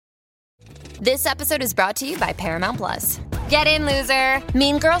This episode is brought to you by Paramount Plus. Get in, loser!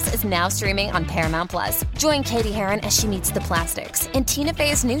 Mean Girls is now streaming on Paramount Plus. Join Katie Heron as she meets the plastics in Tina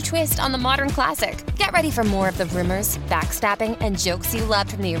Fey's new twist on the modern classic. Get ready for more of the rumors, backstabbing, and jokes you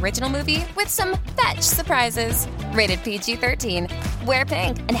loved from the original movie with some fetch surprises. Rated PG-13. Wear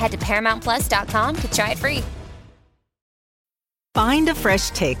pink and head to ParamountPlus.com to try it free. Find a fresh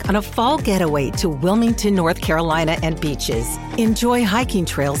take on a fall getaway to Wilmington, North Carolina and beaches. Enjoy hiking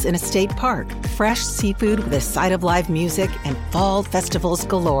trails in a state park, fresh seafood with a side of live music, and fall festivals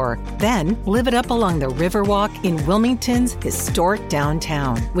galore. Then live it up along the Riverwalk in Wilmington's historic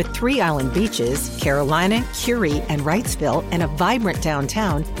downtown. With 3 island beaches, Carolina, Curie, and Wrightsville, and a vibrant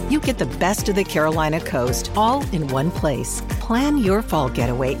downtown, you get the best of the Carolina coast, all in one place. Plan your fall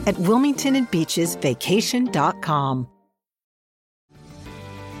getaway at WilmingtonandBeachesVacation.com.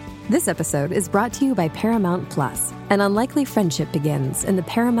 This episode is brought to you by Paramount Plus. An unlikely friendship begins in the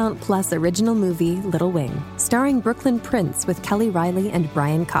Paramount Plus original movie Little Wing, starring Brooklyn Prince with Kelly Riley and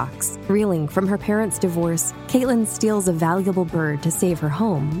Brian Cox. Reeling from her parents' divorce, Caitlin steals a valuable bird to save her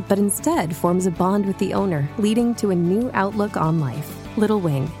home, but instead forms a bond with the owner, leading to a new outlook on life. Little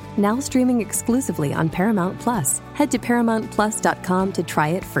Wing, now streaming exclusively on Paramount Plus. Head to ParamountPlus.com to try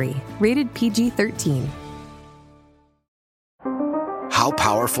it free. Rated PG-13. How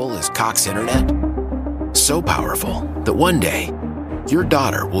powerful is Cox Internet? So powerful that one day, your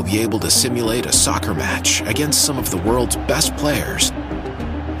daughter will be able to simulate a soccer match against some of the world's best players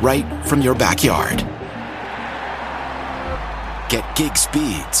right from your backyard. Get gig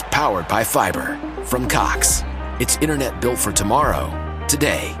speeds powered by fiber from Cox. It's internet built for tomorrow,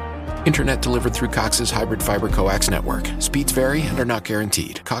 today. Internet delivered through Cox's hybrid fiber coax network. Speeds vary and are not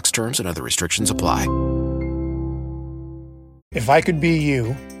guaranteed. Cox terms and other restrictions apply. If I could be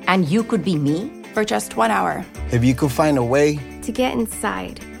you. And you could be me? For just 1 hour. If you could find a way to get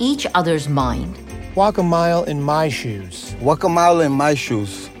inside each other's mind. Walk a mile in my shoes. Walk a mile in my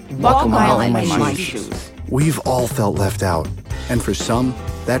shoes. Walk a mile in my shoes. We've all felt left out. And for some,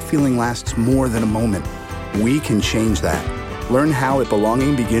 that feeling lasts more than a moment. We can change that. Learn how at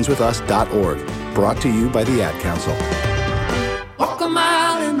belongingbeginswithus.org. Brought to you by the Ad Council. Walk a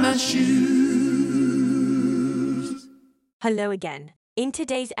mile in my shoes. Hello again. In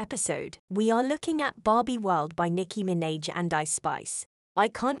today's episode, we are looking at Barbie World by Nicki Minaj and Ice Spice. I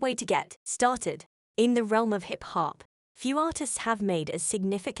can't wait to get started. In the realm of hip-hop, few artists have made as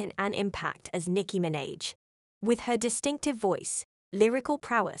significant an impact as Nicki Minaj. With her distinctive voice, lyrical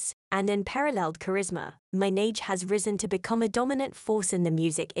prowess, and unparalleled charisma, Minaj has risen to become a dominant force in the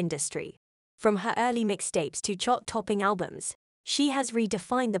music industry. From her early mixtapes to chart-topping albums, she has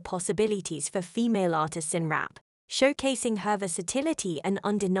redefined the possibilities for female artists in rap, showcasing her versatility and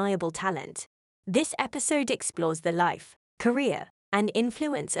undeniable talent. This episode explores the life, career, and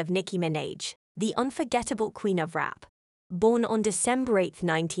influence of Nicki Minaj, the unforgettable queen of rap. Born on December 8,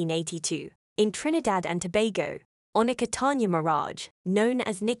 1982, in Trinidad and Tobago, Onika Tanya Mirage, known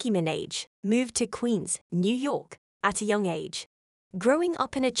as Nicki Minaj, moved to Queens, New York, at a young age. Growing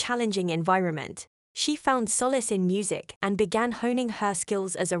up in a challenging environment, she found solace in music and began honing her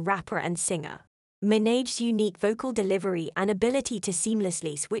skills as a rapper and singer. Minaj's unique vocal delivery and ability to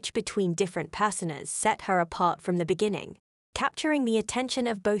seamlessly switch between different personas set her apart from the beginning, capturing the attention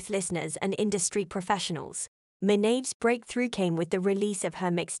of both listeners and industry professionals. Minaj's breakthrough came with the release of her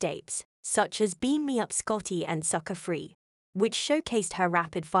mixtapes, such as Beam Me Up Scotty and Sucker Free, which showcased her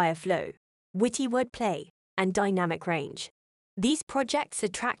rapid-fire flow, witty wordplay, and dynamic range. These projects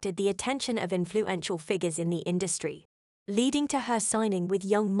attracted the attention of influential figures in the industry, leading to her signing with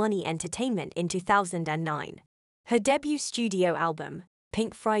Young Money Entertainment in 2009. Her debut studio album,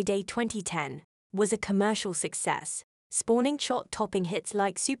 Pink Friday 2010, was a commercial success, spawning chart-topping hits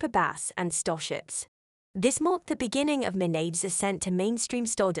like Super Bass and Starships. This marked the beginning of Minaj's ascent to mainstream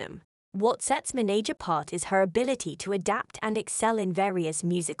stardom. What sets Minaj apart is her ability to adapt and excel in various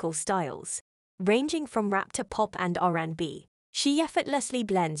musical styles. Ranging from rap to pop and R&B, she effortlessly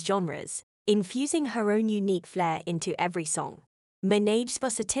blends genres, infusing her own unique flair into every song. Minaj's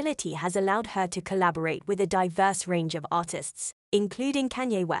versatility has allowed her to collaborate with a diverse range of artists, including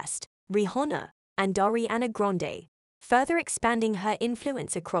Kanye West, Rihanna, and Ariana Grande, further expanding her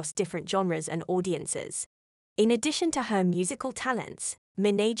influence across different genres and audiences. In addition to her musical talents,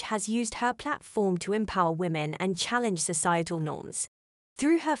 Minaj has used her platform to empower women and challenge societal norms.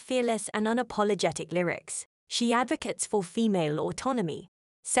 Through her fearless and unapologetic lyrics, she advocates for female autonomy,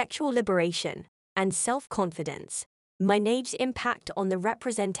 sexual liberation, and self-confidence. Minaj's impact on the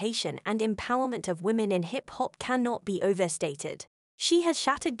representation and empowerment of women in hip-hop cannot be overstated. She has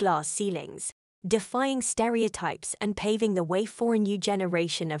shattered glass ceilings, defying stereotypes and paving the way for a new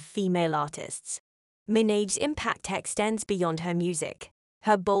generation of female artists. Minaj's impact extends beyond her music.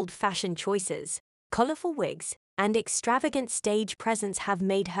 Her bold fashion choices, colorful wigs, and extravagant stage presence have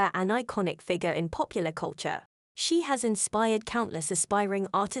made her an iconic figure in popular culture. She has inspired countless aspiring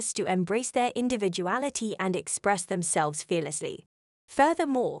artists to embrace their individuality and express themselves fearlessly.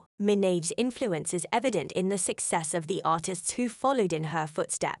 Furthermore, Minaj's influence is evident in the success of the artists who followed in her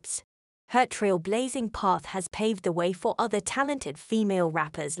footsteps. Her trailblazing path has paved the way for other talented female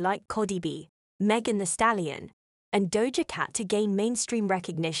rappers like Cardi B, Megan Thee Stallion, and Doja Cat to gain mainstream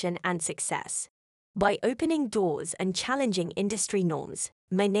recognition and success. By opening doors and challenging industry norms,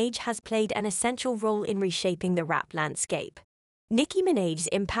 Minaj has played an essential role in reshaping the rap landscape. Nicki Minaj's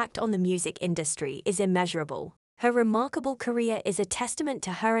impact on the music industry is immeasurable. Her remarkable career is a testament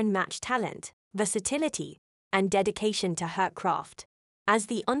to her unmatched talent, versatility, and dedication to her craft. As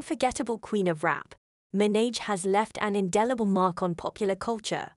the unforgettable queen of rap, Minaj has left an indelible mark on popular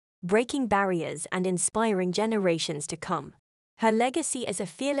culture, breaking barriers and inspiring generations to come. Her legacy as a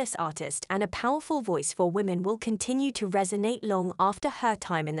fearless artist and a powerful voice for women will continue to resonate long after her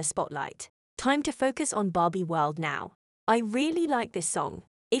time in the spotlight. Time to focus on Barbie World now. I really like this song.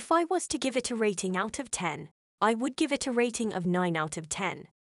 If I was to give it a rating out of 10, I would give it a rating of 9 out of 10.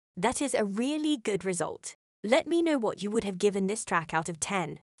 That is a really good result. Let me know what you would have given this track out of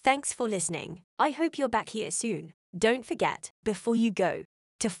 10. Thanks for listening. I hope you're back here soon. Don't forget, before you go,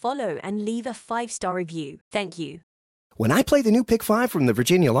 to follow and leave a 5-star review. Thank you. When I play the new Pick 5 from the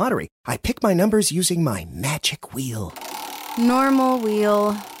Virginia Lottery, I pick my numbers using my magic wheel. Normal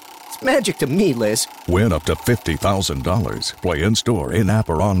wheel. It's magic to me, Liz. Win up to $50,000. Play in-store, in-app,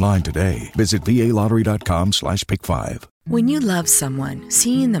 or online today. Visit VALottery.com/pick5. When you love someone,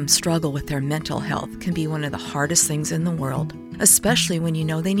 seeing them struggle with their mental health can be one of the hardest things in the world, especially when you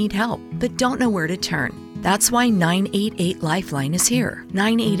know they need help, but don't know where to turn. That's why 988 Lifeline is here.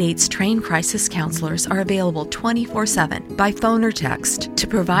 988's trained crisis counselors are available 24/7 by phone or text to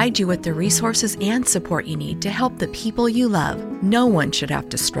provide you with the resources and support you need to help the people you love. No one should have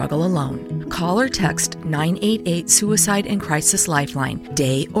to struggle alone. Call or text 988 Suicide and Crisis Lifeline,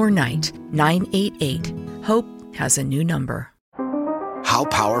 day or night. 988. Hope has a new number. How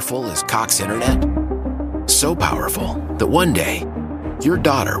powerful is Cox Internet? So powerful that one day, your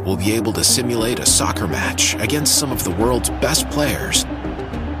daughter will be able to simulate a soccer match against some of the world's best players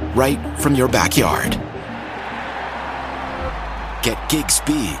right from your backyard. Get gig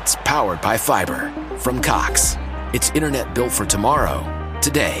speeds powered by fiber from Cox. It's internet built for tomorrow,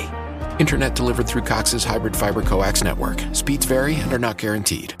 today. Internet delivered through Cox's hybrid fiber coax network. Speeds vary and are not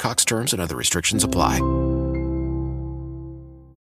guaranteed. Cox terms and other restrictions apply.